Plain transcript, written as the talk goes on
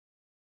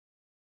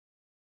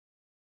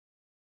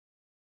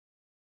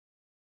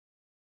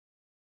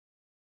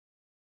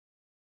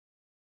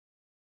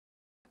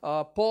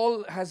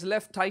Paul has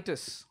left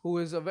Titus, who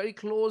is a very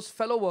close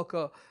fellow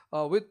worker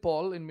with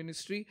Paul in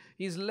ministry.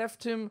 He's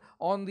left him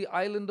on the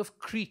island of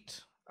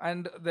Crete.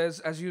 And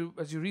there's, as you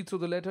read through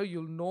the letter,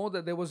 you'll know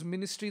that there was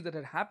ministry that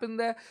had happened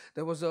there.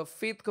 There was a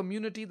faith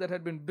community that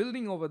had been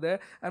building over there.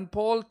 And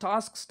Paul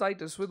tasks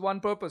Titus with one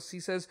purpose. He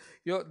says,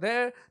 "You're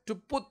there to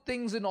put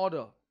things in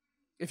order."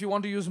 If you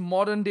want to use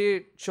modern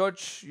day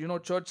church,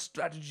 church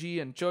strategy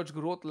and church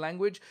growth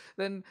language,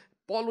 then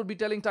Paul would be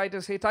telling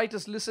Titus, "Hey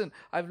Titus, listen,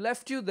 I've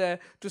left you there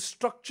to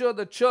structure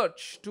the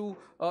church, to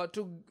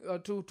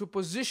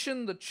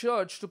position the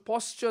church, to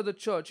posture the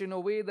church in a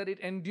way that it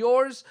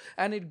endures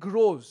and it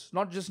grows,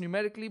 not just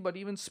numerically, but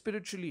even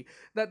spiritually.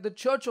 That the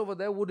church over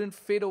there wouldn't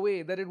fade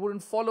away, that it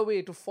wouldn't fall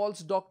away to false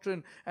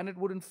doctrine, and it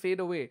wouldn't fade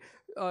away.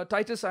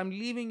 Titus, I'm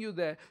leaving you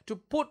there to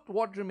put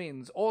what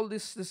remains, all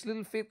this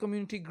little faith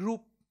community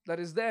group that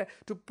is there,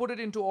 to put it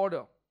into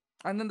order."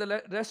 And then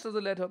the rest of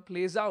the letter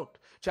plays out.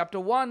 Chapter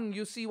 1,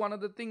 you see one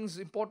of the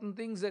important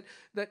things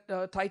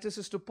that Titus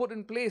is to put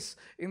in place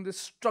in the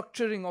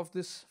structuring of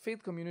this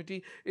faith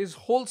community is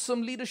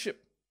wholesome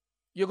leadership.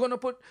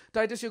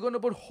 Titus, you're going to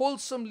put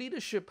wholesome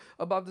leadership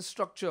above the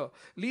structure.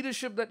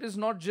 Leadership that is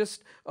not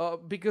just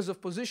because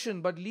of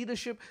position, but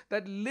leadership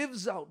that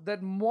lives out,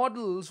 that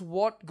models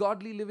what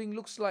godly living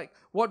looks like,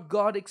 what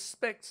God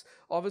expects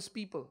of his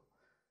people.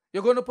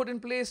 You're going to put in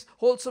place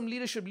wholesome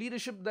leadership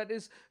that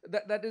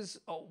is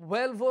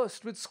well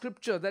versed with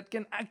scripture, that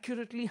can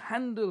accurately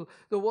handle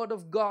the word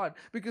of God,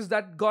 because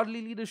that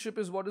godly leadership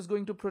is what is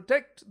going to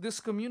protect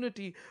this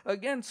community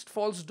against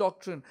false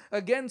doctrine,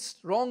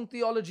 against wrong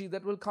theology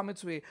that will come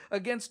its way,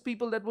 against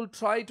people that will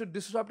try to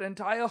disrupt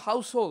entire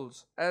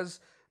households, as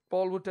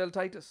Paul would tell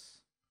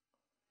Titus.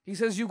 He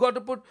says you've got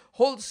to put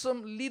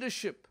wholesome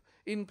leadership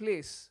in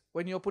place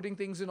when you're putting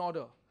things in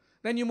order.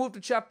 Then you move to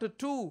chapter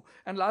 2,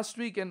 and last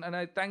week, and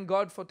I thank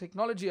God for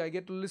technology, I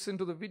get to listen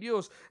to the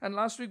videos, and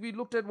last week we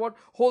looked at what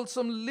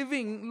wholesome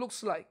living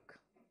looks like.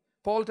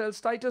 Paul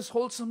tells Titus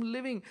wholesome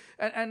living,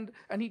 and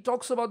he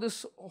talks about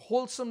this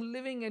wholesome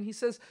living, and he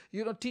says,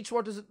 teach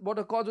what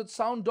accords with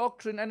sound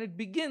doctrine, and it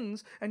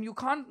begins, and you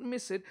can't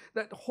miss it,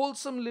 that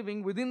wholesome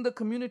living within the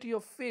community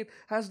of faith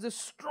has this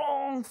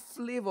strong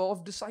flavor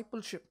of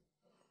discipleship.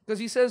 Because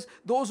he says,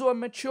 those who are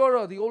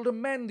maturer, the older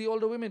men, the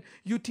older women,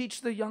 you teach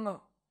the younger.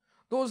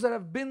 Those that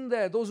have been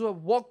there, those who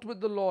have walked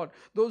with the Lord,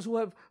 those who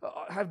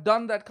have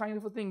done that kind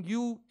of a thing,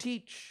 you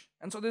teach.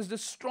 And so there's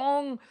this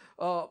strong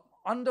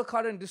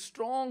undercurrent, this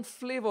strong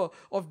flavor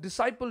of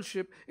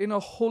discipleship in a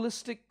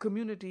holistic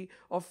community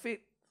of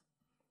faith,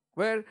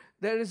 where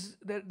there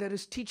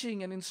is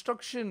teaching and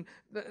instruction,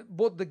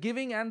 both the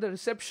giving and the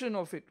reception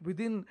of it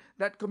within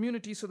that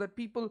community, so that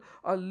people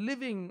are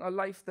living a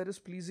life that is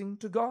pleasing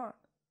to God.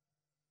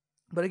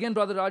 But again,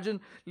 Brother Rajan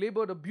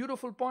labored a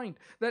beautiful point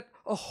that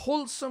a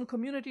wholesome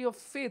community of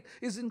faith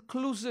is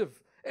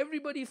inclusive.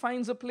 Everybody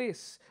finds a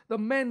place. The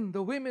men,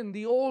 the women,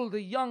 the old,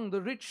 the young,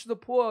 the rich, the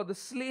poor, the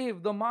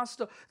slave, the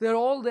master, they're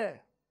all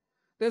there.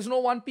 There's no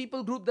one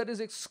people group that is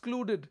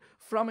excluded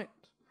from it.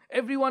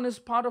 Everyone is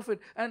part of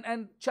it.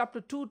 And chapter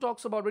 2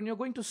 talks about when you're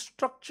going to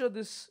structure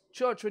this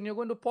church, when you're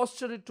going to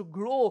posture it to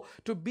grow,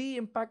 to be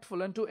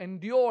impactful, and to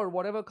endure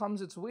whatever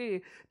comes its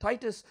way,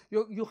 Titus,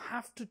 you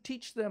have to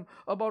teach them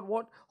about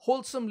what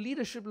wholesome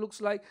leadership looks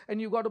like, and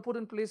you've got to put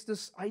in place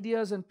these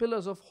ideas and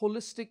pillars of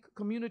holistic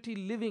community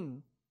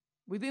living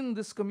within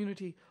this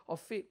community of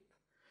faith.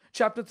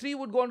 Chapter 3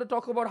 would go on to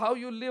talk about how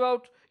you live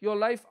out your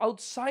life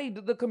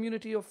outside the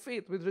community of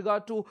faith with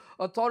regard to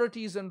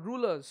authorities and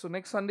rulers. So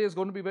next Sunday is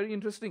going to be very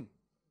interesting,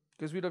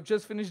 because we'd have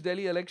just finished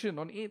Delhi election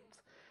on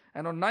 8th.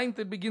 And on 9th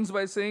it begins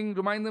by saying,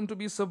 remind them to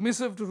be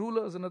submissive to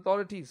rulers and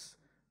authorities,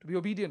 to be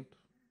obedient.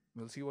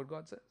 We'll see what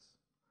God says.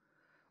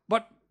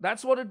 But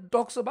that's what it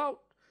talks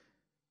about.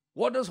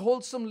 What does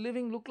wholesome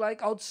living look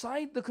like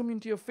outside the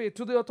community of faith,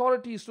 to the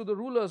authorities, to the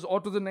rulers, or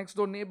to the next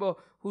door neighbor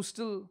who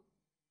still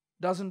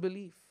doesn't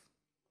believe?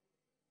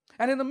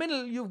 And in the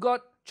middle, you've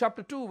got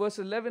chapter 2, verse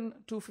 11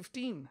 to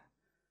 15.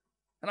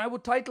 And I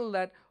would title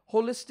that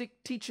Holistic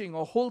Teaching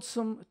or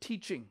Wholesome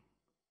Teaching.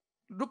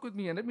 Look with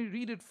me and let me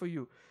read it for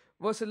you.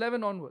 Verse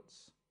 11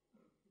 onwards.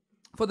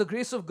 For the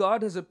grace of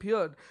God has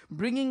appeared,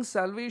 bringing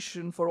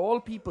salvation for all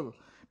people,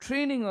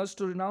 training us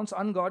to renounce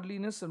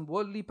ungodliness and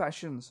worldly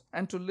passions,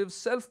 and to live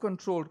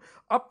self-controlled,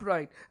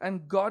 upright,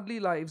 and godly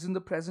lives in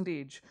the present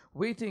age,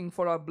 waiting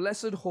for our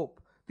blessed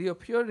hope, the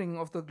appearing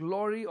of the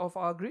glory of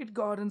our great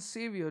God and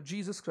Savior,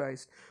 Jesus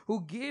Christ,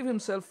 who gave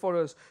himself for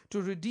us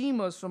to redeem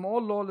us from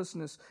all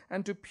lawlessness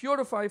and to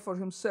purify for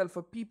himself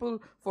a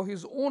people for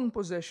his own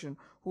possession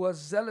who are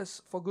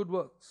zealous for good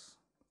works.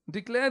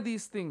 Declare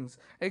these things,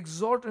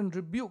 exhort and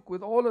rebuke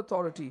with all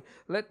authority.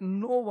 Let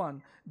no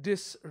one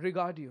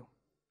disregard you.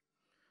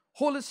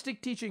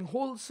 Holistic teaching,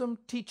 wholesome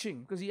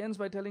teaching, because he ends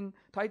by telling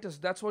Titus,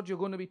 that's what you're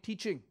going to be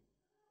teaching.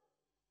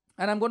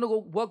 And I'm going to go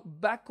work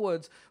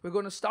backwards. We're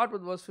going to start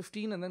with verse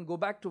 15 and then go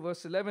back to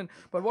verse 11.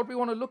 But what we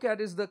want to look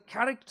at is the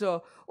character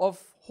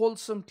of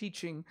wholesome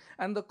teaching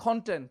and the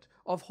content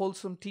of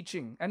wholesome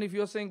teaching. And if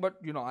you're saying,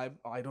 but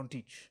I don't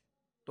teach,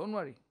 don't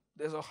worry.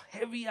 There's a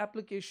heavy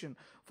application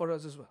for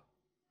us as well.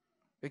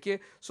 Okay,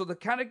 so the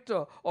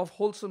character of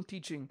wholesome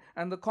teaching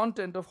and the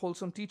content of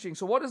wholesome teaching.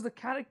 So, what is the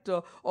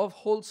character of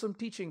wholesome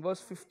teaching?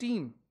 Verse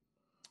 15.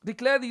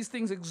 Declare these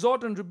things,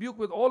 exhort and rebuke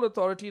with all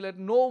authority, let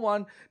no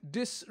one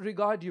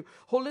disregard you.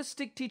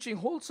 Holistic teaching,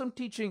 wholesome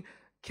teaching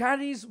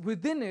carries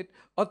within it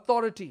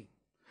authority.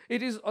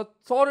 It is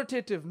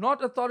authoritative,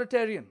 not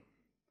authoritarian.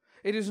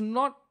 It is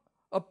not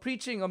a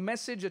preaching, a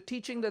message, a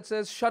teaching that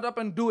says, shut up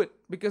and do it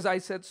because I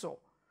said so.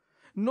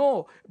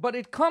 No, but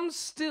it comes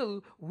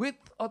still with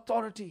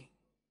authority.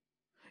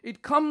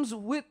 It comes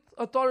with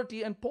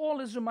authority, and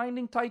Paul is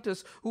reminding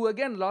Titus, who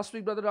again last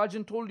week Brother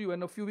Rajan told you,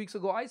 and a few weeks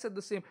ago I said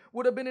the same,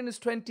 would have been in his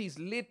 20s,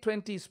 late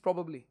 20s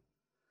probably.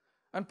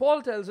 And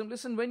Paul tells him,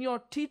 listen, when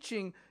you're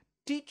teaching,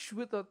 teach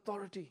with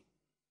authority.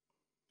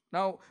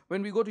 Now,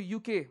 when we go to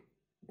UK,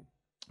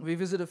 we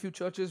visit a few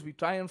churches, we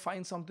try and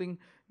find something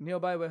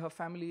nearby where her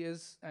family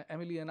is,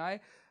 Emily and I,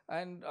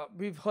 and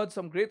we've heard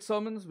some great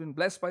sermons, been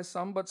blessed by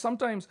some, but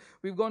sometimes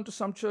we've gone to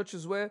some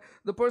churches where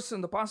the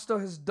pastor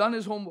has done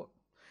his homework.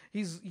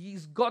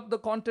 He's got the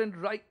content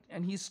right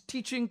and he's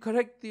teaching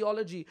correct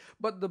theology.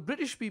 But the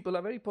British people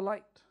are very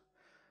polite.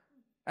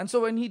 And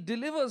so when he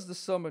delivers the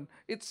sermon,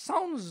 it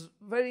sounds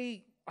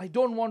very, I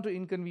don't want to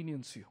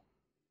inconvenience you.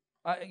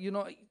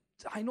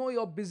 I know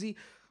you're busy,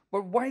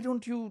 but why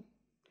don't you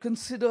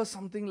consider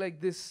something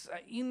like this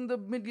in the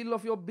middle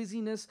of your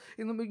busyness?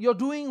 You're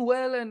doing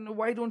well, and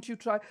why don't you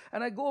try?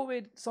 And I go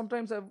away.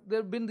 Sometimes there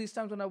have been these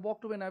times when I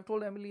walked away and I've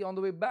told Emily on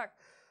the way back,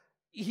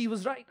 he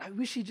was right. I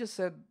wish he just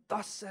said,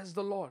 thus says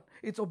the Lord.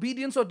 It's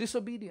obedience or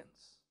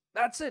disobedience.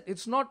 That's it.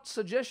 It's not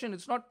suggestion.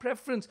 It's not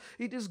preference.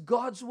 It is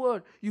God's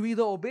word. You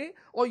either obey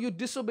or you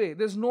disobey.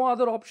 There's no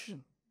other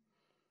option.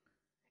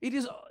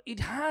 It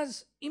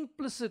has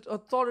implicit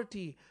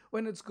authority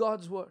when it's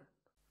God's word.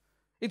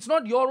 It's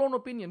not your own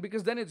opinion,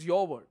 because then it's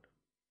your word.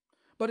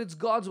 But it's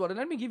God's word. And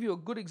let me give you a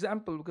good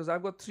example, because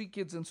I've got 3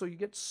 kids, and so you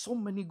get so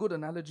many good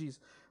analogies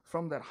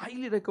from that.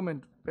 Highly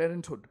recommend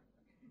Parenthood.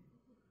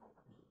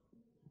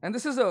 And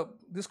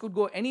this could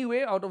go any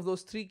way out of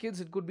those 3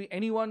 kids. It could be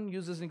anyone,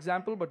 use as an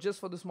example, but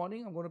just for this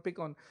morning, I'm going to pick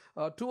on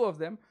 2 of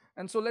them.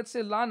 And so let's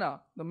say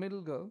Lana, the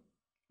middle girl,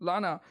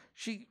 Lana,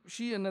 she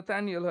and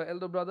Nathaniel, her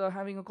elder brother, are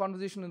having a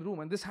conversation in the room.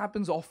 And this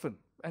happens often.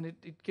 And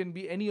it can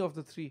be any of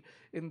the 3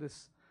 in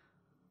this.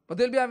 But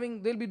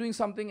they'll be doing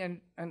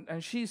something,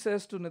 and she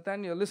says to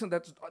Nathaniel, listen,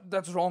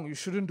 that's wrong. You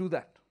shouldn't do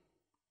that.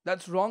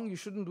 That's wrong. You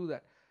shouldn't do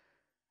that.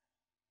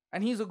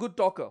 And he's a good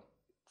talker.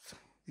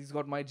 He's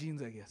got my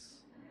genes, I guess.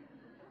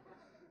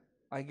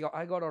 I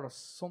got out of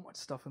so much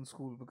stuff in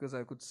school because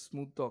I could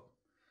smooth talk.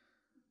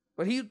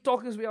 But he'd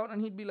talk his way out,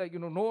 and he'd be like,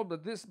 no,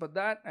 but this, but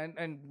that,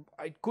 and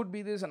it could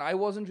be this, and I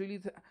wasn't really...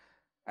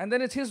 And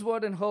then it's his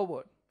word and her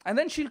word. And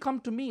then she'll come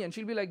to me, and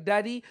she'll be like,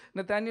 Daddy,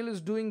 Nathaniel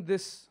is doing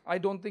this. I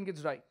don't think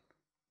it's right.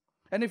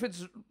 And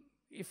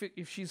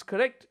if she's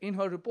correct in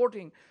her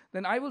reporting,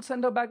 then I will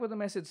send her back with a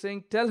message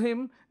saying, tell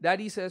him,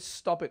 Daddy says,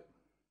 stop it.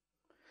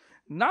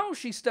 Now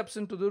she steps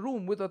into the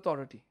room with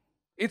authority.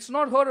 It's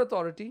not her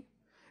authority.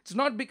 It's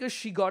not because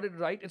she got it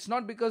right. It's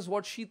not because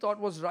what she thought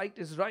was right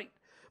is right.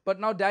 But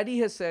now Daddy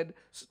has said,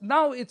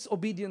 now it's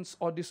obedience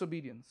or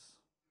disobedience.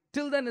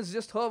 Till then it's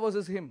just her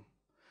versus him.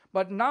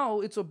 But now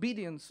it's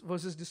obedience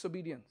versus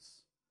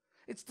disobedience.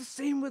 It's the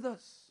same with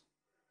us.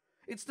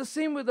 It's the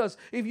same with us.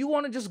 If you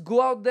want to just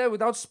go out there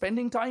without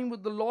spending time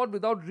with the Lord,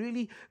 without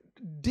really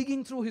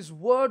digging through His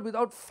Word,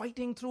 without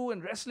fighting through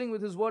and wrestling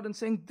with His Word and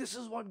saying, this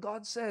is what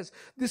God says,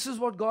 this is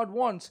what God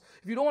wants.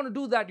 If you don't want to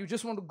do that, you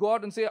just want to go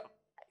out and say,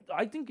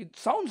 I think it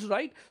sounds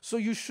right, so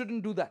you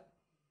shouldn't do that.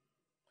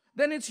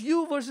 Then it's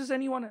you versus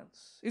anyone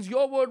else. It's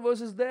your word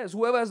versus theirs.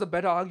 Whoever has the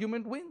better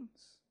argument wins.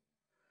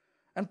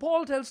 And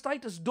Paul tells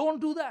Titus, don't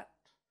do that.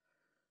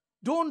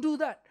 Don't do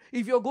that.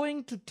 If you're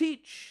going to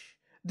teach,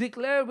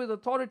 declare with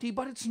authority,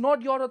 but it's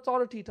not your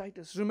authority,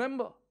 Titus.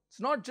 Remember, it's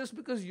not just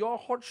because you're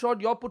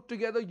hotshot, you're put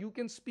together, you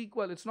can speak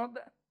well. It's not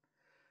that.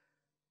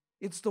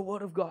 It's the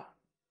word of God.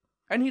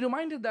 And he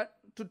reminded that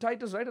to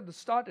Titus right at the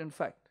start, in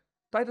fact.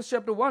 Titus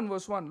chapter 1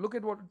 verse 1. Look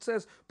at what it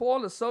says.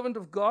 Paul, a servant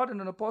of God and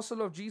an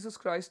apostle of Jesus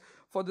Christ,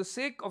 for the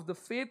sake of the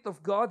faith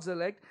of God's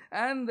elect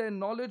and their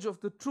knowledge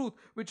of the truth,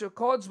 which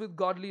accords with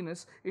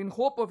godliness, in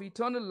hope of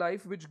eternal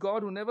life, which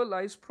God, who never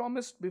lies,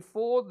 promised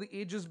before the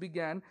ages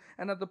began,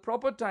 and at the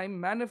proper time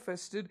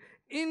manifested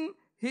in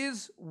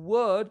His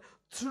word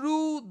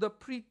through the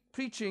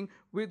preaching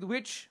with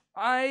which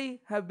I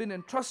have been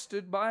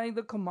entrusted by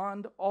the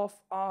command of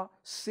our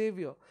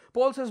Savior.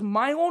 Paul says,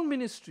 my own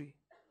ministry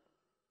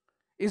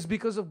is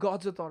because of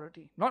God's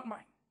authority, not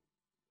mine.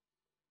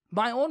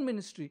 My own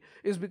ministry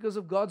is because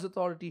of God's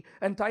authority.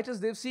 And Titus,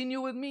 they've seen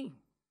you with me.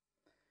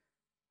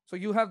 So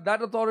you have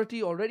that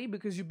authority already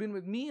because you've been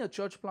with me, a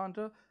church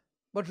planter.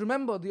 But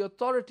remember, the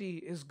authority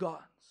is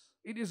God's.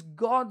 It is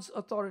God's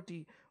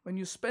authority when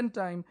you spend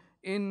time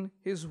in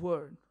His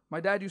Word. My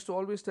dad used to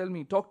always tell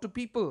me, talk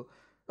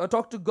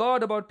to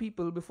God about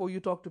people before you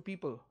talk to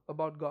people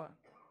about God.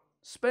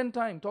 Spend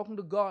time talking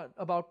to God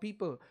about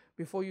people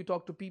before you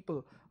talk to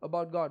people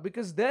about God.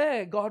 Because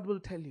there, God will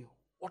tell you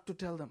what to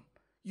tell them.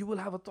 You will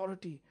have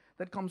authority.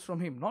 that comes from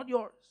Him, not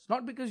yours.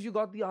 Not because you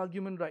got the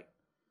argument right,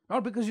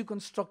 not because you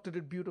constructed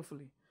it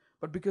beautifully,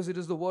 but because it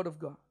is the Word of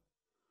God.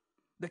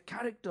 The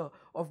character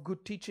of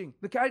good teaching.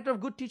 The character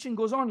of good teaching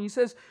goes on. He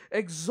says,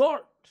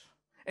 exhort,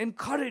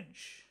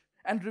 encourage,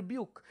 and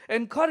rebuke.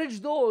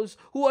 Encourage those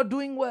who are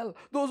doing well,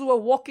 those who are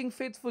walking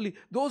faithfully,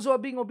 those who are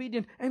being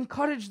obedient.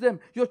 Encourage them.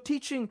 Your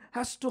teaching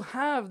has to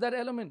have that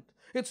element.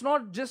 It's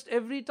not just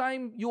every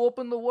time you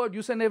open the Word,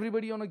 you send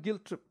everybody on a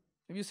guilt trip.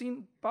 Have you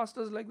seen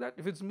pastors like that?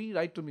 If it's me,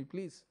 write to me,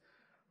 please.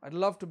 I'd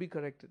love to be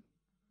corrected.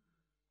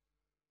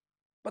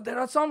 But there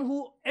are some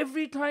who,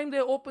 every time they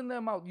open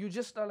their mouth, you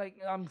just are like,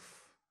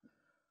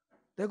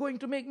 they're going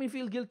to make me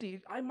feel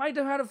guilty. I might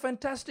have had a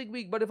fantastic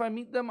week, but if I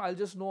meet them, I'll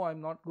just know I'm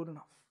not good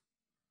enough.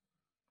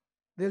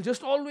 They'll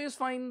just always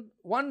find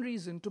one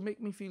reason to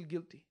make me feel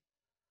guilty.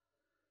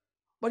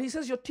 But he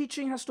says your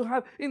teaching has to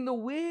have, in the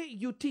way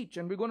you teach,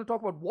 and we're going to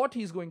talk about what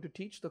he's going to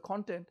teach, the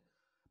content,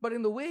 but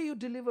in the way you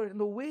deliver, in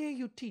the way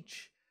you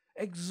teach,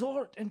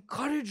 exhort,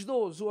 encourage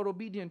those who are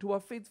obedient, who are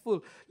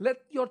faithful.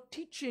 Let your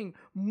teaching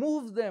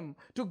move them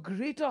to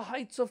greater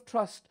heights of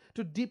trust,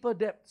 to deeper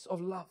depths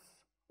of love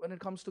when it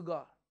comes to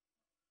God.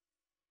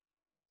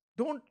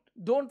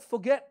 Don't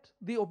forget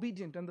the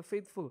obedient and the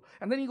faithful.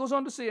 And then he goes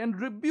on to say, and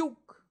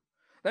rebuke.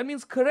 That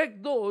means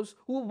correct those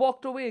who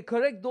walked away,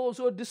 correct those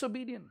who are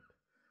disobedient.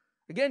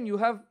 Again, you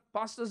have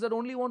pastors that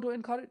only want to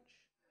encourage.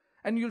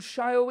 And you'll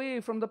shy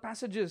away from the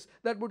passages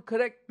that would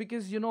correct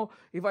because,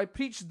 if I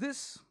preach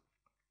this,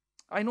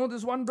 I know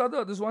this one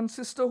brother, this one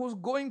sister who's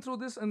going through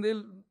this and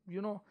they'll,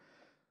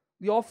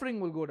 the offering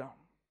will go down.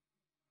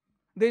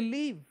 They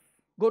leave,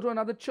 go to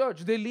another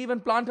church. They leave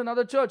and plant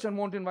another church and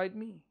won't invite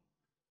me.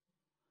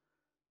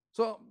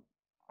 So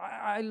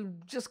I'll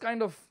just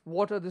kind of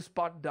water this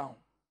part down.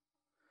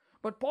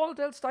 But Paul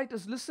tells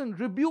Titus, listen,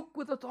 rebuke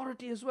with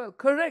authority as well.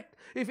 Correct.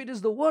 If it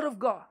is the word of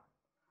God,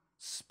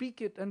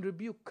 speak it and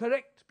rebuke.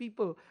 Correct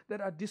people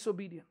that are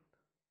disobedient.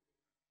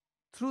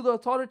 Through the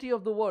authority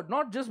of the word.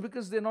 Not just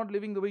because they're not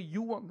living the way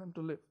you want them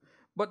to live.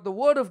 But the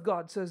word of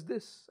God says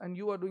this and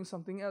you are doing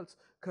something else.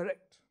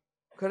 Correct.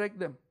 Correct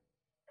them.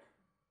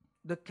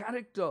 The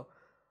character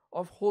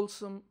of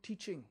wholesome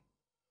teaching.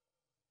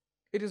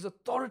 It is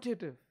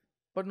authoritative.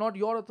 But not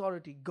your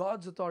authority,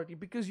 God's authority,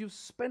 because you've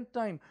spent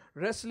time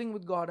wrestling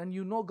with God and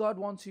you know God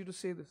wants you to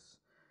say this.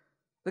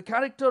 The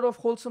character of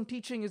wholesome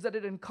teaching is that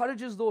it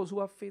encourages those who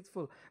are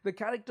faithful. The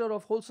character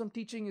of wholesome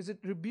teaching is it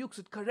rebukes,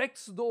 it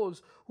corrects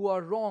those who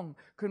are wrong,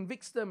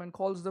 convicts them and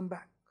calls them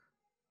back.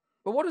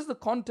 But what is the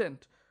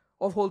content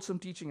of wholesome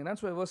teaching? And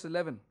that's why verse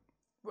 11.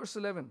 Verse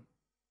 11.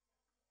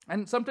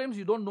 And sometimes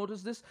you don't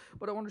notice this,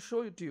 but I want to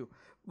show it to you.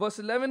 Verse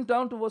 11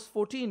 down to verse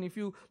 14, if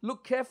you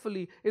look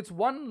carefully, it's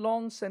one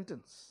long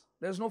sentence.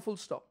 There's no full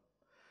stop.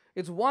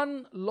 It's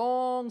one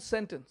long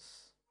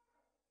sentence.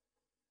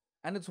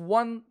 And it's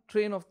one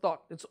train of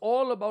thought. It's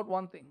all about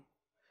one thing.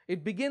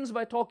 It begins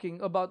by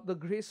talking about the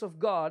grace of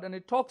God, and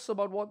it talks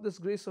about what this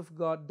grace of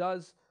God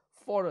does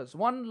for us.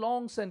 One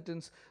long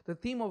sentence, the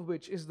theme of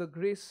which is the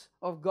grace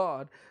of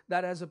God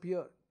that has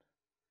appeared.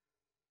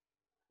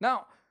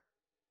 Now,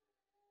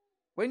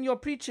 when you're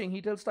preaching,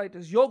 he tells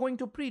Titus, you're going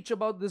to preach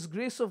about this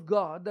grace of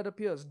God that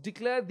appears.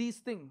 Declare these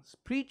things.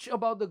 Preach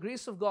about the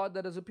grace of God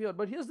that has appeared.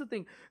 But here's the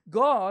thing.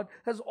 God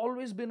has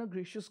always been a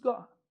gracious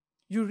God.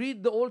 You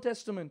read the Old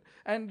Testament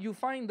and you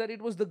find that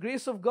it was the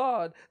grace of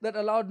God that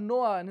allowed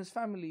Noah and his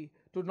family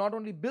to not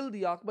only build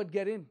the ark but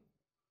get in.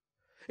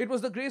 It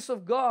was the grace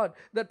of God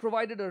that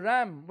provided a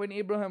ram when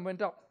Abraham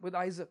went up with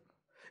Isaac.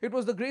 It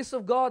was the grace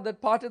of God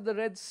that parted the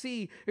Red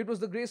Sea. It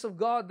was the grace of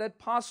God that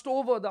passed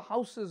over the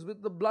houses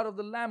with the blood of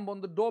the lamb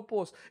on the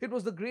doorpost. It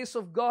was the grace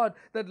of God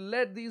that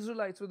led the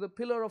Israelites with a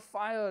pillar of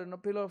fire and a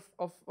pillar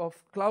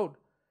of cloud.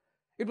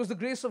 It was the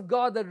grace of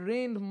God that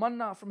rained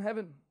manna from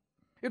heaven.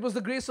 It was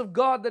the grace of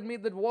God that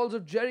made the walls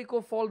of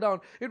Jericho fall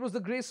down. It was the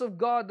grace of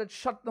God that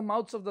shut the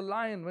mouths of the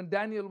lion when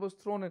Daniel was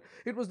thrown in.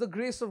 It was the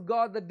grace of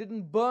God that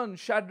didn't burn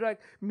Shadrach,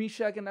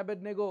 Meshach, and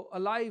Abednego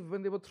alive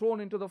when they were thrown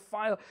into the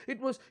fire.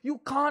 You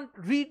can't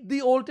read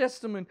the Old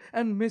Testament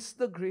and miss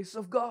the grace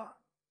of God.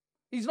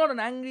 He's not an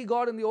angry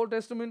God in the Old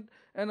Testament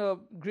and a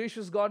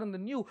gracious God in the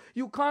New.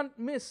 You can't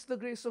miss the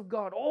grace of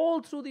God.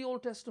 All through the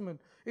Old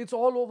Testament, it's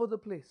all over the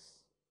place.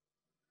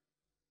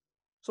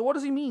 So what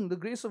does he mean? The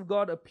grace of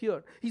God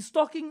appeared. He's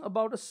talking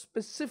about a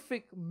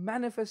specific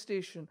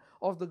manifestation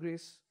of the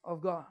grace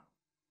of God.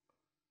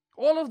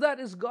 All of that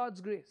is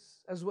God's grace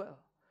as well.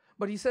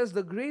 But he says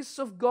the grace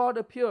of God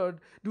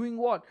appeared doing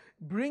what?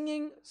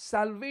 Bringing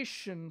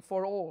salvation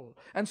for all.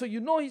 And so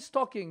he's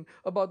talking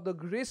about the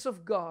grace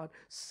of God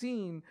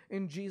seen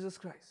in Jesus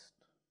Christ.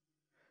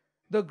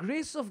 The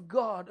grace of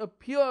God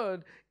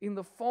appeared in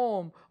the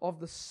form of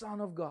the Son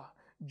of God,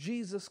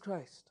 Jesus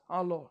Christ,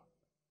 our Lord.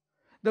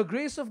 The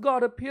grace of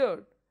God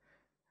appeared.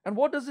 And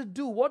what does it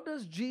do? What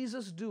does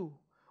Jesus do?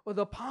 Well,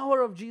 the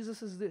power of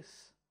Jesus is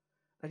this,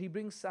 that he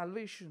brings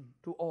salvation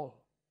to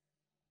all.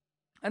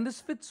 And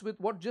this fits with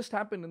what just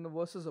happened in the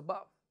verses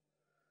above.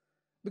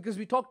 Because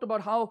we talked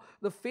about how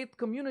the faith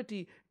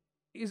community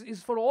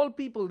is for all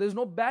people. There's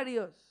no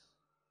barriers.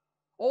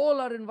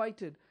 All are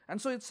invited.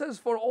 And so it says,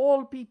 for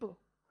all people.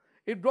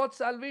 It brought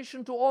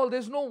salvation to all.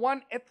 There's no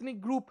one ethnic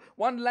group,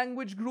 one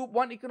language group,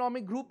 one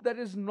economic group that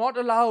is not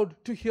allowed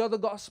to hear the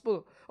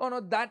gospel. Oh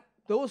no,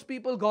 those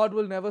people, God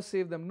will never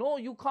save them. No,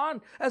 you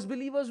can't. As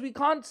believers, we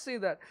can't say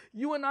that.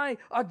 You and I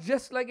are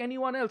just like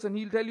anyone else. And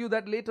he'll tell you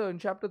that later in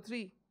chapter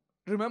 3.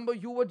 Remember,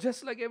 you were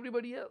just like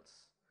everybody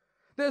else.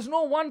 There's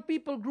no one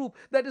people group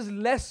that is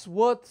less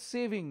worth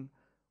saving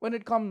when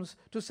it comes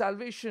to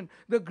salvation.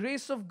 The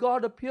grace of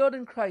God appeared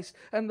in Christ,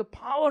 and the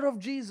power of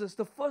Jesus,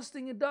 the first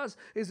thing it does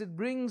is it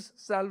brings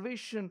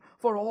salvation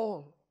for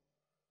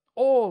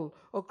all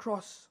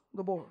across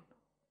the board.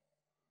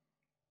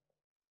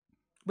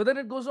 But then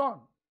it goes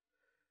on,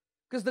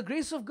 because the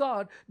grace of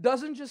God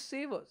doesn't just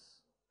save us.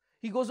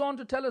 He goes on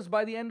to tell us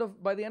by the end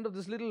of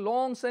this little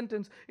long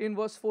sentence in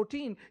verse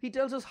 14, he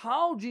tells us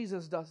how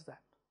Jesus does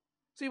that.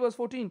 See verse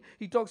 14,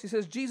 he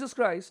says, Jesus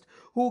Christ,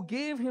 who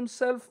gave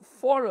himself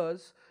for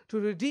us to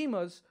redeem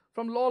us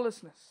from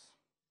lawlessness.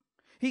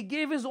 He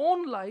gave his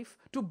own life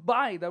to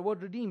buy, that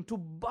word redeem, to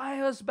buy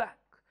us back,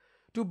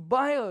 to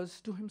buy us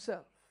to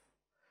himself.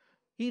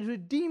 He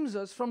redeems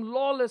us from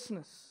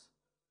lawlessness.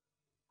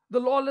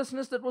 The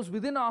lawlessness that was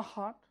within our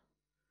heart,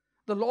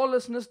 the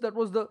lawlessness that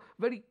was the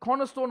very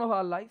cornerstone of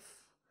our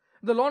life,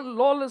 the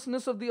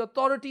lawlessness of the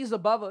authorities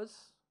above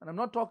us, and I'm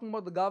not talking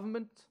about the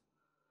government,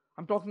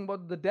 I'm talking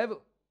about the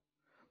devil.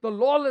 The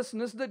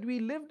lawlessness that we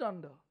lived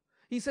under.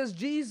 He says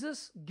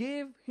Jesus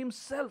gave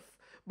himself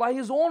by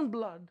his own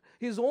blood,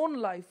 his own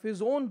life,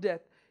 his own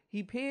death.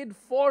 He paid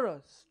for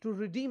us to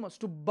redeem us,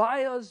 to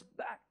buy us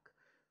back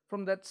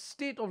from that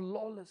state of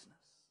lawlessness.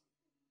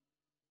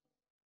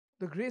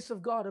 The grace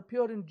of God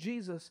appeared in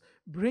Jesus,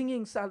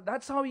 bringing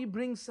that's how he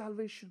brings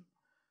salvation.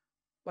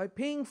 By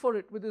paying for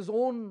it with his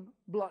own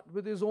blood,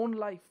 with his own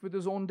life, with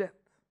his own death.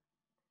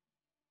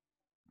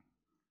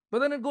 But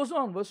then it goes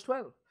on, verse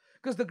 12.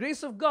 Because the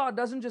grace of God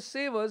doesn't just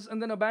save us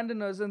and then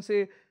abandon us and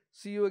say,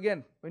 see you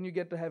again when you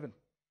get to heaven.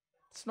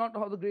 It's not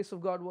how the grace of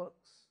God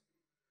works.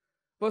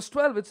 Verse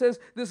 12, it says,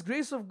 this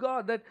grace of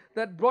God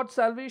that brought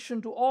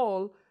salvation to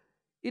all,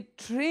 it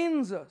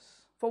trains us.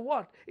 For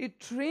what? It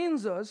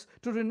trains us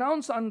to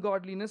renounce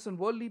ungodliness and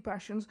worldly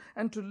passions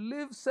and to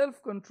live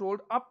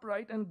self-controlled,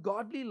 upright and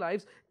godly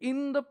lives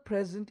in the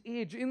present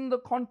age, in the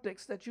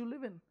context that you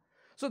live in.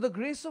 So the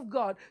grace of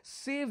God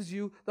saves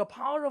you, the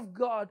power of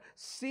God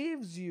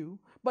saves you,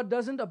 but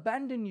doesn't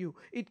abandon you.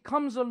 It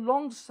comes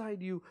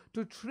alongside you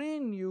to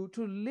train you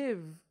to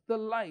live the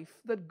life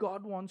that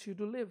God wants you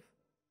to live.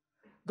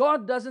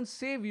 God doesn't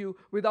save you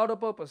without a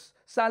purpose.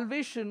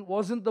 Salvation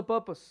wasn't the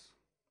purpose.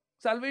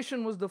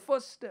 Salvation was the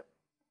first step.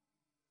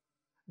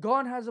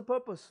 God has a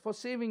purpose for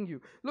saving you.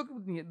 Look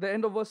with me at the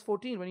end of verse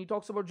 14 when he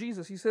talks about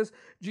Jesus. He says,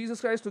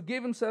 Jesus Christ who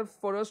gave himself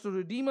for us to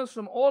redeem us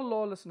from all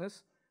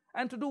lawlessness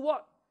and to do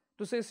what?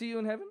 To say, see you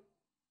in heaven?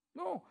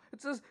 No.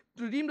 It says,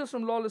 redeemed us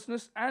from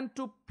lawlessness and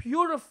to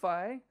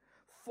purify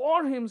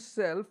for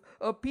himself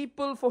a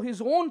people for his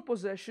own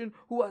possession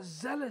who are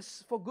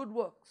zealous for good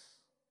works.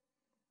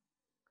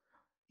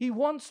 He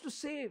wants to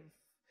save.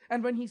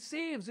 And when he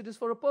saves, it is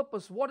for a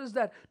purpose. What is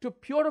that? To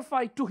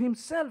purify to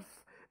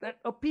himself that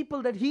a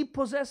people that he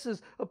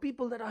possesses, a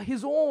people that are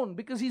his own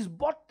because he's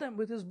bought them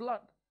with his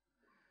blood.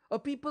 A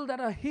people that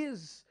are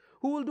his.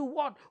 Who will do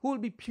what? Who will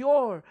be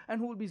pure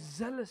and who will be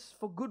zealous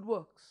for good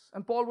works.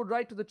 And Paul would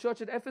write to the church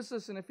at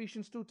Ephesus in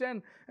Ephesians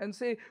 2:10 and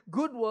say,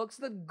 good works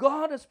that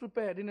God has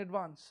prepared in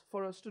advance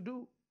for us to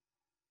do.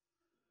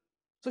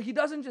 So he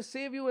doesn't just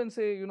save you and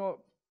say,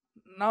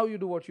 now you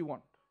do what you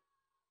want.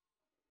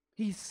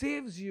 He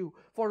saves you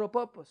for a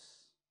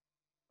purpose.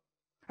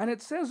 And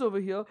it says over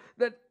here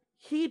that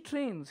he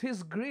trains,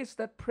 his grace,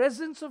 that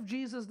presence of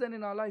Jesus then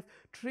in our life,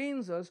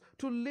 trains us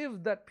to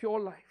live that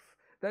pure life,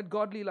 that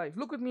godly life.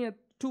 Look with me at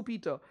 2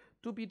 Peter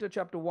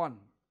chapter 1,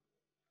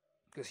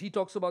 because he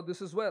talks about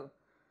this as well.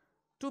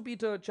 2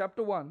 Peter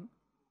chapter 1,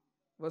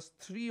 verse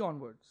 3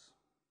 onwards.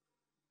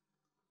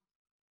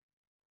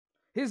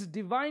 His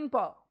divine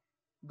power,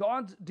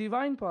 God's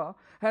divine power,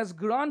 has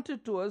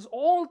granted to us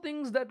all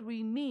things that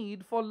we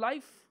need for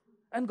life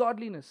and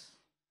godliness.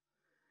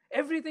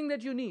 Everything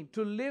that you need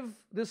to live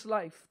this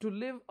life, to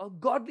live a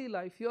godly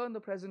life here in the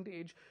present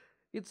age,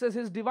 it says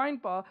his divine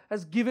power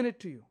has given it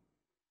to you.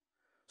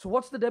 So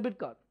what's the debit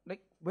card?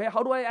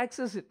 How do I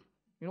access it?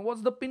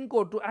 What's the PIN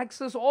code to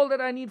access all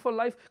that I need for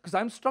life? Because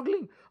I'm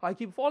struggling. I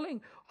keep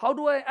falling. How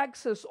do I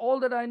access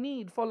all that I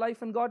need for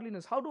life and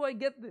godliness? How do I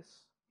get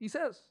this? He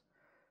says,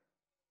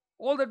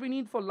 all that we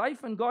need for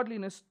life and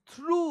godliness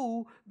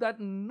through that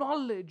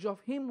knowledge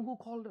of him who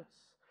called us.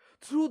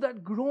 Through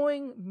that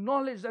growing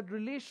knowledge, that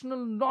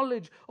relational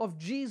knowledge of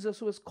Jesus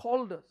who has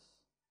called us.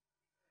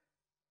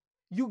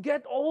 You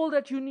get all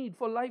that you need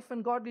for life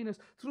and godliness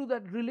through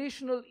that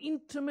relational,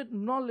 intimate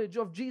knowledge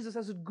of Jesus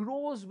as it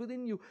grows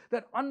within you.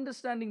 That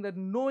understanding, that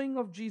knowing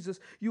of Jesus,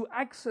 you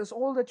access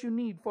all that you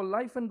need for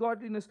life and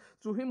godliness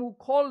through him who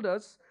called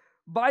us,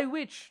 by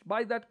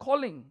that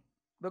calling,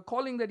 the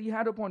calling that he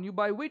had upon you,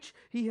 by which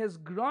he has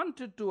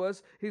granted to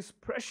us his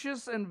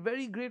precious and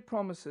very great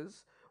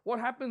promises, what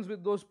happens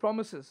with those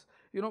promises?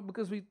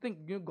 Because we think,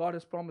 God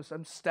has promised.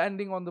 I'm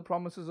standing on the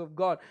promises of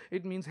God.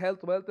 It means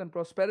health, wealth, and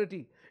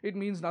prosperity. It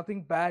means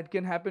nothing bad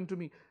can happen to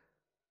me.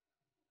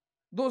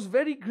 Those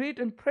very great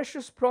and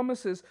precious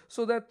promises,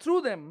 so that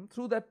through them,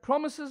 through that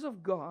promises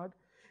of God,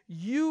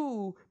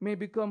 you may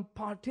become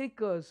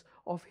partakers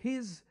of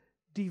His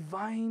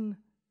divine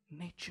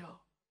nature,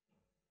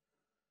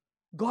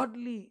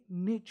 godly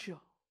nature,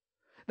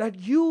 that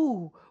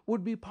you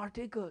would be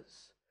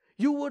partakers,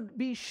 you would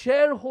be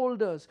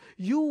shareholders,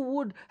 you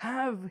would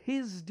have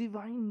His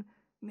divine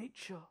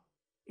nature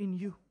in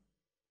you.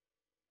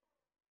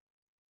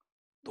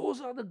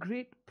 Those are the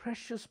great,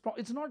 precious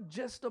promises. It's not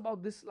just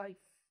about this life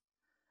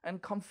and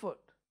comfort.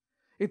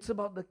 It's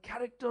about the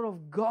character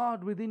of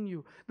God within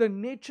you, the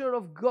nature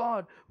of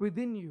God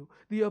within you,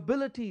 the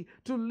ability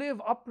to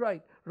live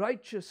upright,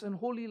 righteous, and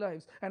holy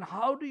lives. And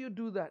how do you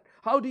do that?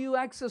 How do you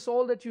access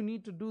all that you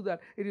need to do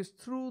that? It is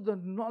through the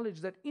knowledge,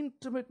 that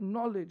intimate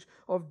knowledge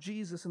of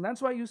Jesus. And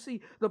that's why you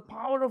see the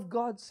power of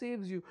God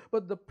saves you,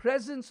 but the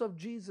presence of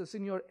Jesus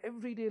in your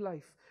everyday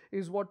life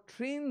is what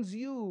trains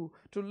you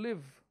to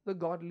live the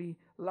godly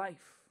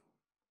life.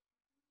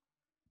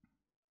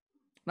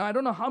 Now, I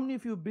don't know how many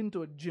of you have been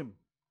to a gym.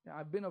 Yeah,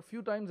 I've been a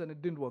few times and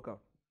it didn't work out.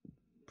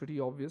 Pretty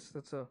obvious.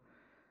 It's an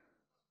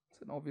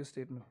obvious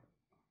statement.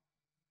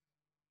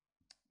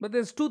 But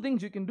there's two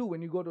things you can do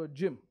when you go to a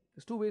gym.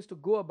 There's two ways to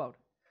go about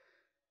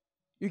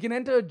it. You can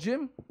enter a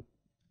gym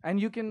and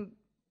you can,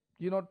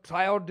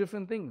 try out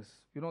different things.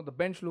 The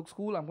bench looks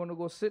cool. I'm going to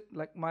go sit.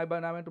 Like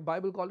when I went to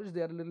Bible college, they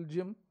had a little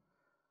gym.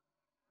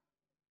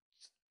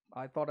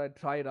 I thought I'd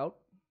try it out.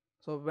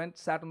 So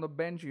sat on the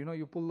bench,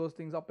 you pull those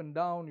things up and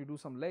down, you do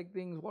some leg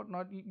things,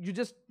 whatnot.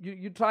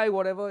 You try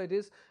whatever it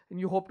is, and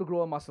you hope to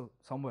grow a muscle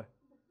somewhere.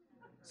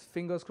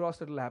 Fingers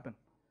crossed it'll happen.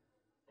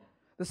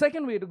 The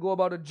second way to go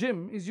about a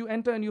gym is you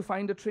enter and you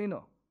find a trainer.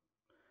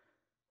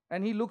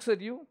 And he looks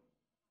at you,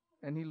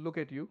 and he'll look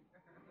at you,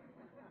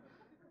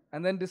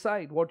 and then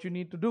decide what you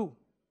need to do.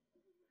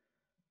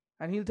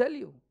 And he'll tell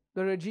you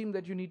the regime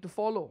that you need to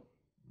follow.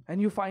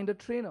 And you find a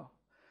trainer.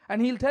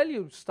 And he'll tell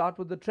you, start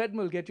with the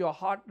treadmill, get your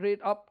heart rate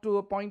up to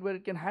a point where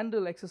it can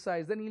handle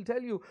exercise. Then he'll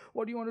tell you,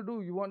 what do you want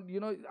to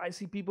do? I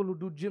see people who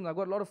do gym. I've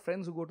got a lot of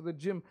friends who go to the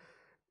gym.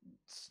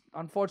 It's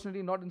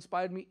unfortunately not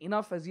inspired me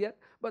enough as yet.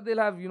 But they'll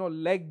have,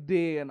 leg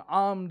day and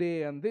arm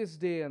day and this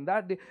day and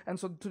that day. And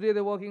so today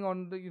they're working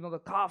on, the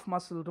calf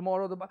muscle,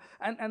 tomorrow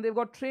and they've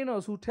got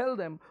trainers who tell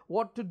them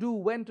what to do,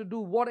 when to do,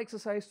 what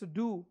exercise to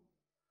do,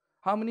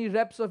 how many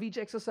reps of each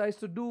exercise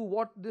to do,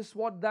 what this,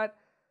 what that.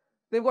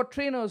 They've got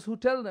trainers who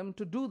tell them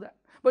to do that.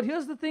 But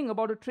here's the thing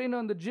about a trainer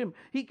in the gym.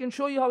 He can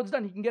show you how it's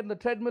done. He can get in the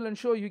treadmill and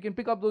show you. He can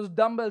pick up those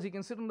dumbbells. He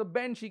can sit on the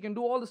bench. He can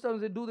do all the stuff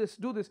and say, do this,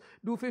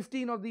 do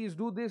 15 of these,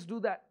 do this, do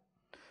that.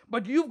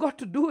 But you've got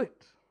to do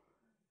it.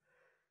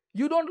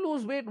 You don't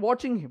lose weight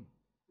watching him.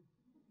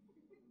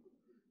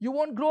 You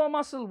won't grow a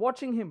muscle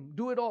watching him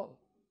do it all.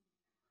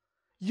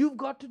 You've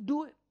got to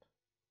do it.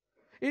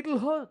 It'll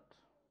hurt.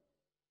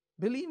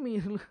 Believe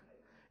me,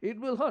 it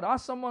will hurt.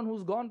 Ask someone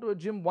who's gone to a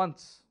gym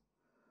once.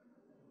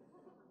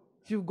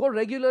 If you go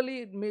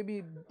regularly,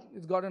 maybe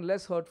it's gotten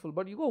less hurtful.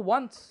 But you go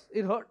once,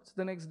 it hurts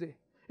the next day.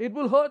 It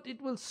will hurt,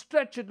 it will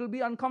stretch, it will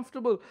be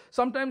uncomfortable.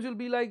 Sometimes you'll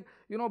be like,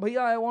 Bhaiya,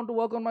 I want to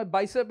work on my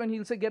bicep. And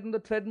he'll say, get in the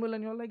treadmill.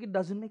 And you're like, it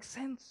doesn't make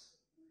sense.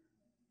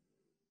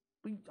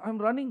 I'm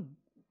running.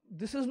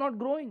 This is not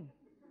growing.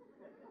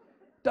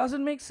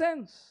 Doesn't make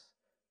sense.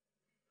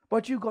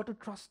 But you got to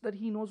trust that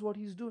he knows what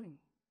he's doing.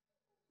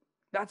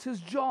 That's his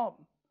job.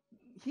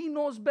 He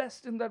knows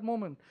best in that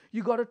moment.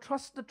 You got to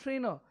trust the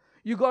trainer.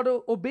 You got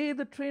to obey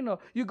the trainer.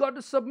 You got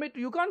to submit.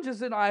 You can't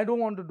just say, no, I don't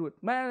want to do it.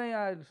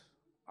 Man,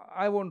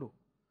 I won't do.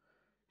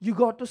 You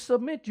got to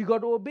submit. You got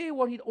to obey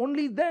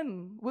only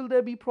then will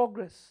there be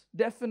progress,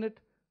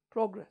 definite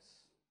progress.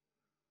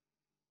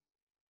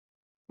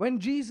 When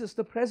Jesus,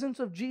 the presence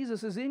of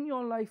Jesus is in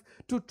your life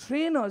to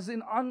train us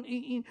in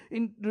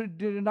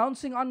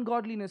renouncing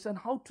ungodliness and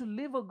how to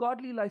live a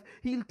godly life,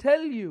 He'll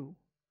tell you,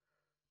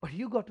 but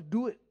you got to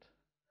do it.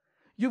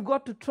 You've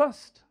got to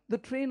trust the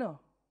trainer.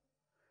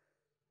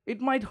 It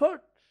might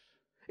hurt.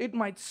 It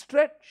might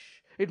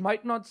stretch. It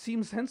might not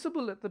seem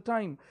sensible at the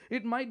time.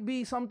 It might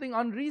be something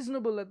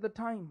unreasonable at the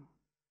time.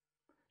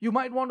 You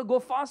might want to go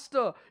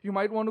faster. You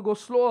might want to go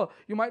slower.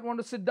 You might want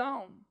to sit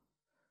down.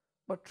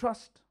 But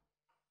trust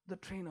the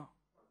trainer.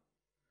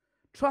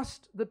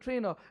 Trust the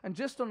trainer. And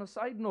just on a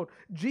side note,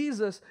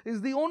 Jesus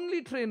is the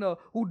only trainer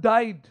who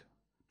died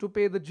to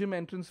pay the gym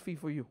entrance fee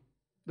for you,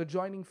 the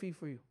joining fee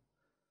for you.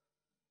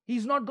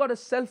 He's not got a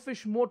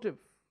selfish motive.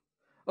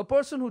 A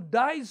person who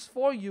dies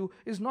for you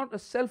is not a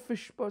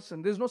selfish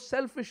person. There's no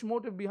selfish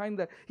motive behind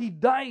that. He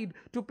died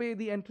to pay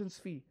the entrance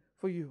fee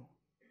for you.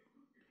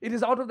 It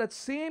is out of that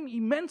same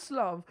immense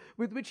love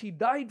with which He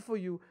died for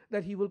you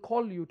that He will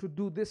call you to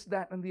do this,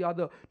 that, and the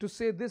other, to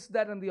say this,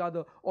 that, and the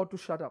other, or to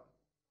shut up,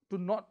 to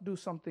not do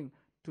something,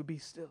 to be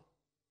still.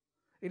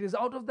 It is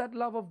out of that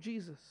love of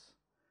Jesus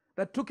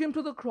that took Him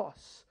to the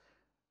cross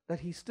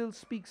that He still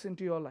speaks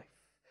into your life.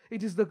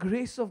 It is the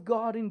grace of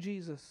God in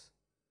Jesus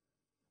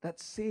that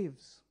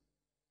saves.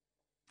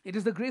 It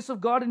is the grace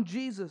of God in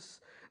Jesus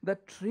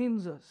that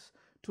trains us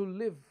to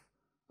live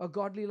a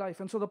godly life.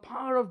 And so the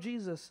power of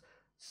Jesus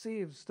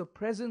saves. The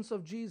presence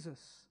of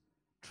Jesus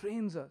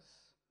trains us.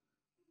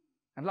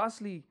 And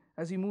lastly,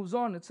 as he moves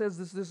on, it says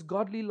this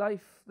godly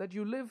life that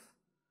you live,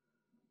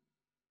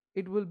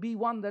 it will be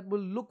one that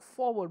will look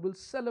forward, will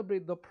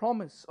celebrate the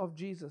promise of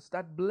Jesus,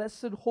 that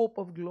blessed hope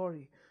of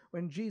glory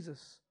when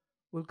Jesus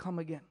will come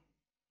again.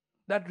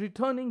 That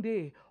returning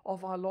day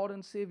of our Lord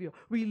and Savior.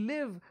 We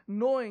live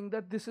knowing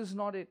that this is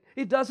not it.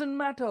 It doesn't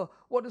matter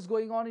what is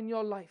going on in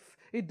your life.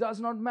 It does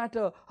not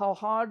matter how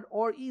hard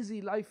or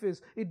easy life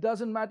is. It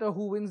doesn't matter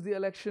who wins the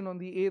election on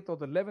the 8th or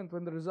the 11th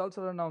when the results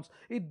are announced.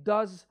 It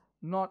does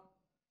not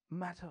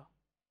matter.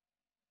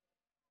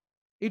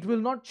 It will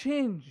not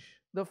change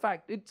the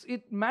fact.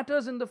 It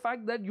matters in the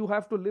fact that you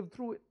have to live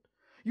through it.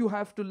 You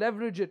have to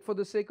leverage it for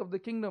the sake of the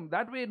kingdom.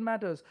 That way it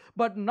matters.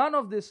 But none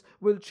of this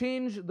will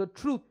change the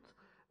truth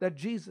that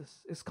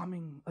Jesus is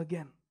coming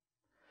again.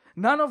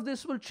 None of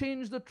this will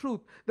change the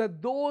truth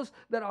that those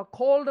that are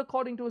called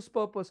according to His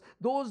purpose,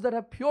 those that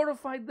have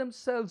purified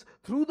themselves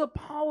through the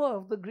power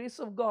of the grace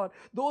of God,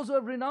 those who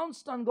have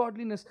renounced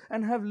ungodliness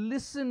and have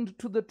listened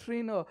to the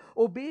trainer,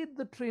 obeyed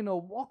the trainer,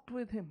 walked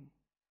with Him,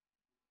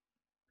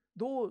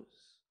 those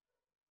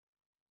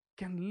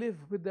can live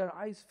with their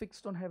eyes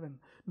fixed on heaven,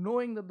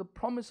 knowing that the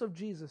promise of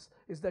Jesus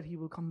is that He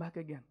will come back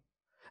again.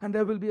 And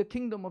there will be a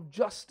kingdom of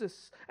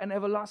justice, an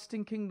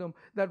everlasting kingdom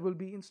that will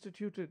be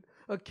instituted,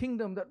 a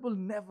kingdom that will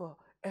never,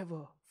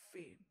 ever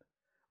fade,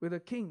 with a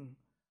king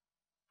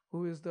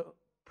who is the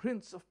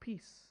Prince of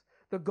Peace,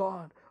 the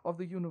God of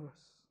the universe.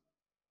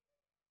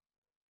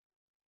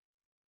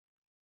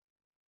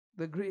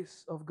 The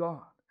grace of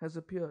God has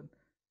appeared.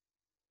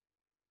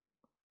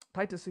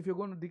 Titus, if you're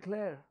going to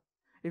declare,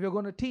 if you're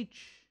going to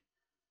teach,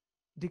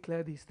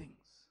 declare these things.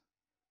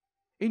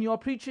 In your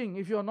preaching,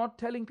 if you're not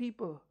telling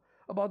people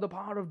about the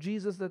power of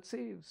Jesus that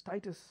saves,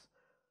 Titus,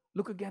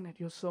 look again at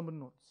your sermon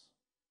notes.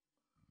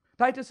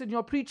 Titus, in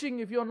your preaching,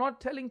 if you're not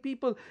telling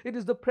people it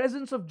is the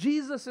presence of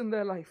Jesus in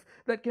their life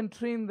that can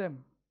train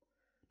them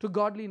to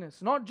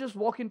godliness, not just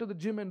walk into the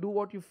gym and do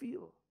what you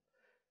feel.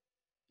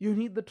 You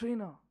need the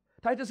trainer.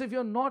 Titus, if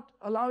you're not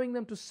allowing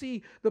them to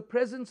see the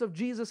presence of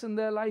Jesus in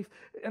their life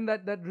and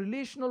that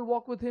relational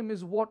walk with Him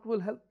is what will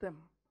help them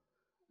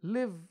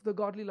live the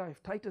godly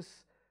life.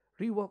 Titus,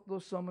 rework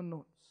those sermon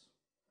notes.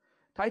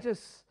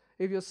 Titus,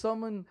 if your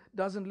sermon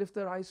doesn't lift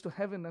their eyes to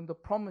heaven and the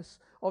promise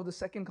of the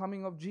second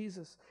coming of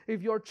Jesus,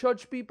 if your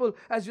church people,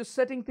 as you're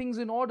setting things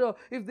in order,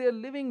 if they're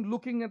living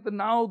looking at the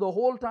now the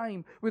whole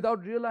time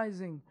without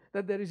realizing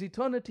that there is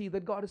eternity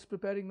that God is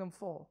preparing them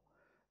for,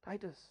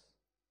 Titus,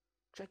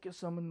 check your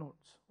sermon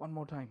notes one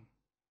more time.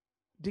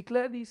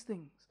 Declare these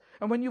things.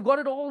 And when you've got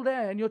it all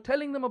there and you're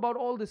telling them about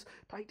all this,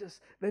 Titus,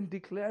 then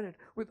declare it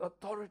with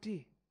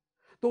authority.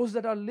 Those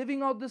that are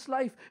living out this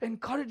life,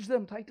 encourage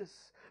them,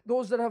 Titus.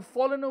 Those that have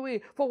fallen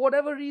away for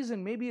whatever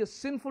reason, maybe a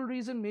sinful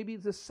reason, maybe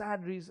it's a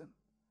sad reason.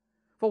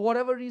 For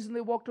whatever reason they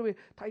walked away,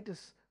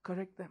 Titus,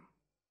 correct them.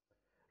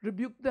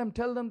 Rebuke them,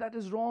 tell them that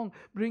is wrong,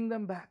 bring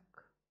them back.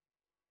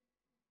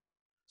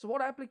 So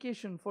what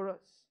application for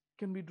us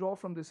can we draw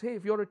from this? Hey,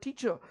 if you're a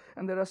teacher,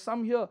 and there are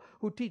some here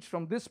who teach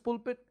from this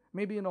pulpit,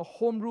 maybe in a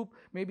home group,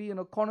 maybe in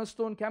a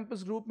Cornerstone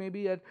campus group,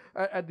 maybe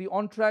at the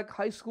on-track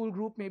high school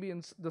group, maybe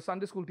in the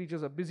Sunday school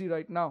teachers are busy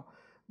right now.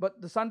 But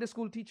the Sunday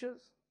school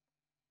teachers,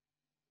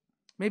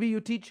 maybe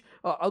you teach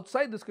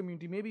outside this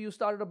community. Maybe you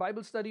started a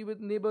Bible study with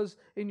neighbors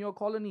in your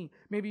colony.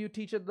 Maybe you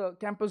teach at the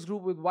campus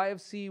group with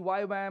YFC,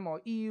 YWAM, or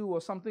EU,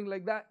 or something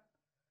like that.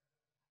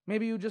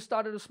 Maybe you just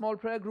started a small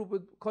prayer group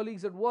with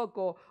colleagues at work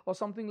or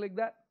something like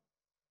that.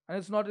 And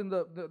it's not in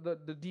the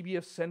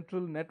DBF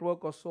central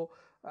network or so,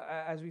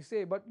 as we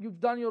say, but you've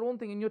done your own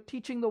thing and you're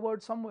teaching the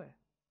word somewhere.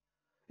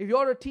 If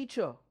you're a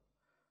teacher,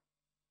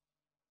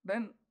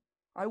 then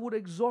I would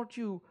exhort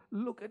you,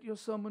 look at your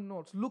sermon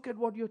notes. Look at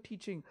what you're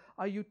teaching.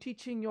 Are you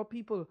teaching your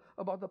people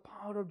about the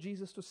power of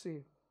Jesus to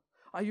save?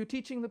 Are you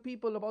teaching the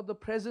people about the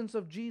presence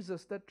of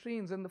Jesus that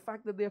trains and the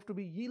fact that they have to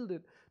be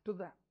yielded to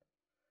that?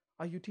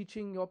 Are you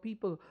teaching your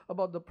people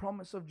about the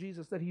promise of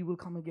Jesus that He will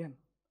come again?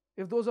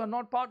 If those are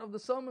not part of the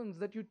sermons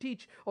that you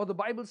teach or the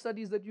Bible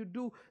studies that you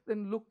do,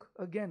 then look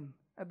again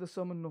at the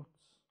sermon notes.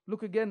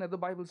 Look again at the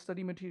Bible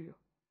study material.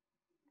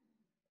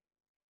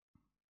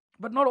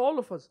 But not all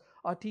of us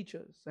are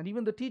teachers. And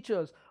even the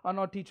teachers are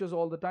not teachers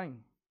all the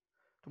time.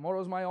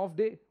 Tomorrow's my off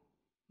day.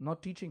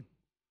 Not teaching.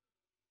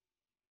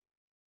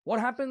 What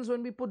happens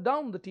when we put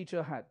down the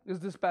teacher hat? Is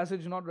this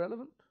passage not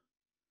relevant?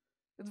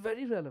 It's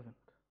very relevant.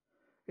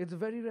 It's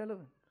very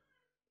relevant.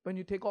 When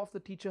you take off the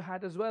teacher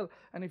hat as well,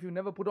 and if you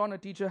never put on a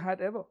teacher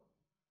hat ever.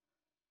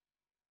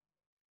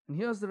 And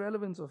here's the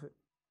relevance of it.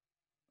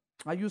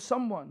 Are you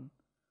someone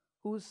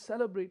who is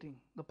celebrating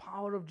the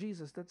power of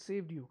Jesus that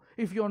saved you?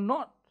 If you're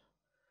not,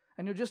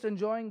 and you're just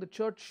enjoying the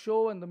church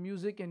show and the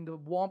music and the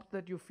warmth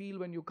that you feel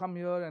when you come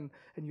here and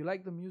you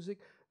like the music,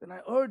 then I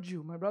urge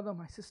you, my brother,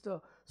 my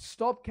sister,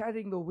 stop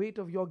carrying the weight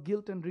of your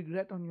guilt and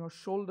regret on your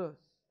shoulders.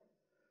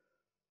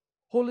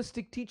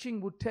 Holistic teaching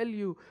would tell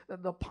you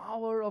that the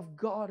power of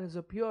God has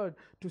appeared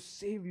to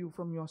save you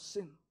from your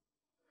sin,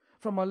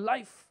 from a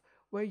life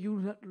where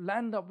you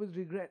land up with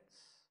regrets.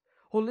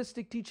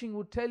 Holistic teaching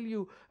would tell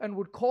you and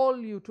would call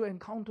you to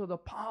encounter the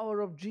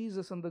power of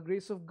Jesus and the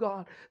grace of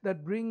God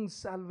that brings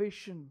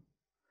salvation,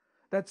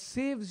 that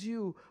saves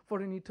you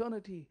for an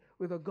eternity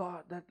with a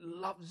God that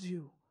loves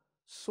you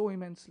so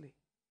immensely.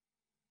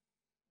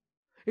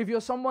 If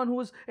you're someone who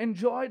has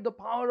enjoyed the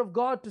power of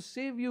God to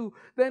save you,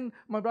 then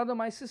my brother,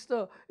 my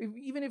sister,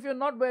 even if you're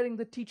not wearing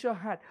the teacher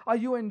hat, are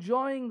you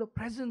enjoying the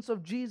presence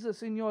of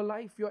Jesus in your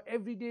life, your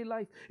everyday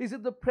life? Is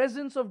it the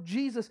presence of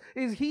Jesus?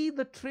 Is He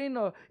the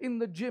trainer in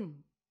the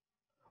gym?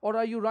 Or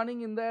are you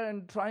running in there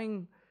and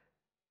trying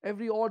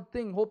every odd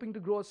thing, hoping to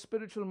grow a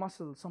spiritual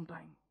muscle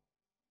sometime?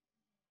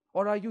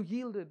 Or are you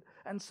yielded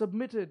and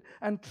submitted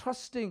and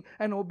trusting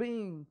and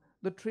obeying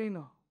the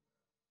trainer,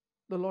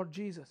 the Lord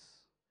Jesus?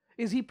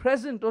 Is He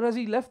present, or has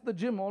He left the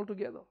gym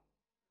altogether?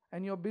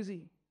 And you're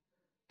busy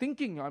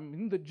thinking, I'm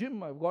in the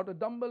gym, I've got a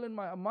dumbbell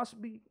I must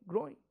be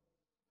growing.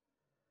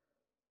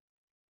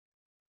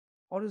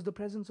 Or is the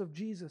presence of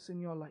Jesus in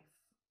your life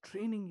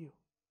training you?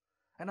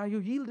 And are you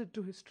yielded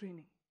to His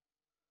training?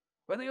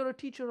 Whether you're a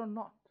teacher or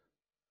not.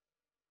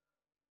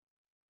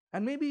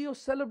 And maybe you've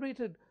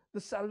celebrated the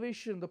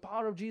salvation, the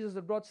power of Jesus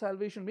that brought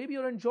salvation. Maybe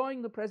you're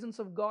enjoying the presence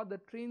of God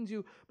that trains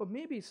you, but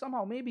maybe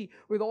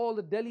with all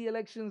the Delhi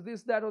elections,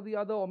 this, that, or the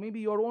other, or maybe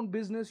your own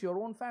business, your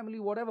own family,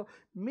 whatever,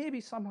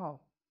 maybe somehow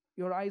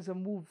your eyes have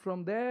moved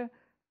from there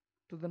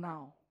to the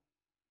now.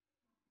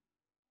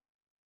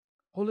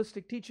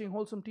 Holistic teaching,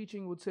 wholesome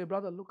teaching would say,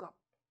 brother, look up.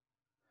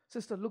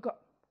 Sister, look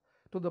up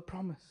to the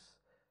promise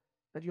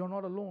that you're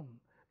not alone,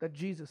 that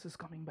Jesus is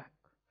coming back.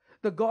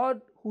 The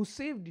God who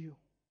saved you,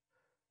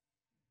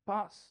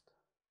 past,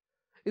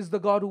 is the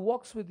God who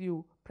walks with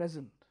you,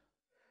 present,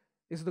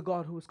 is the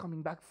God who is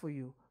coming back for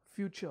you,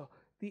 future.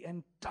 The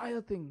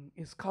entire thing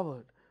is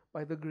covered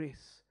by the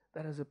grace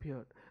that has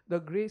appeared. The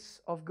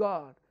grace of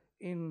God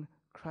in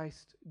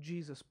Christ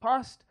Jesus.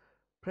 Past,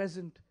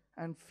 present,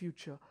 and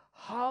future.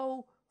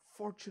 How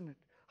fortunate,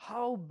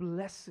 how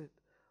blessed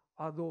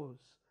are those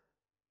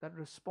that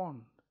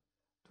respond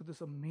to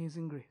this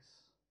amazing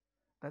grace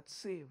that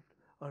saved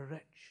a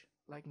wretch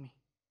like me.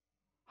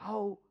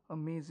 How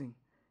amazing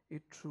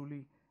it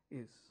truly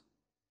is.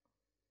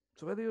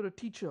 So whether you're a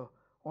teacher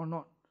or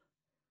not,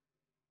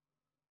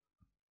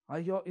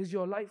 is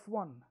your life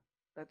one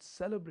that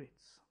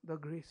celebrates the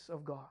grace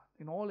of God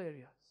in all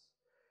areas?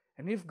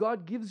 And if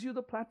God gives you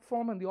the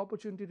platform and the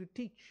opportunity to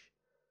teach,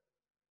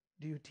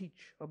 do you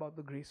teach about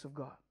the grace of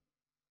God?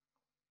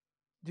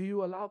 Do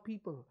you allow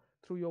people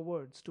through your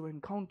words to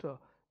encounter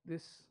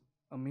this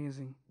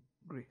amazing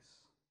grace?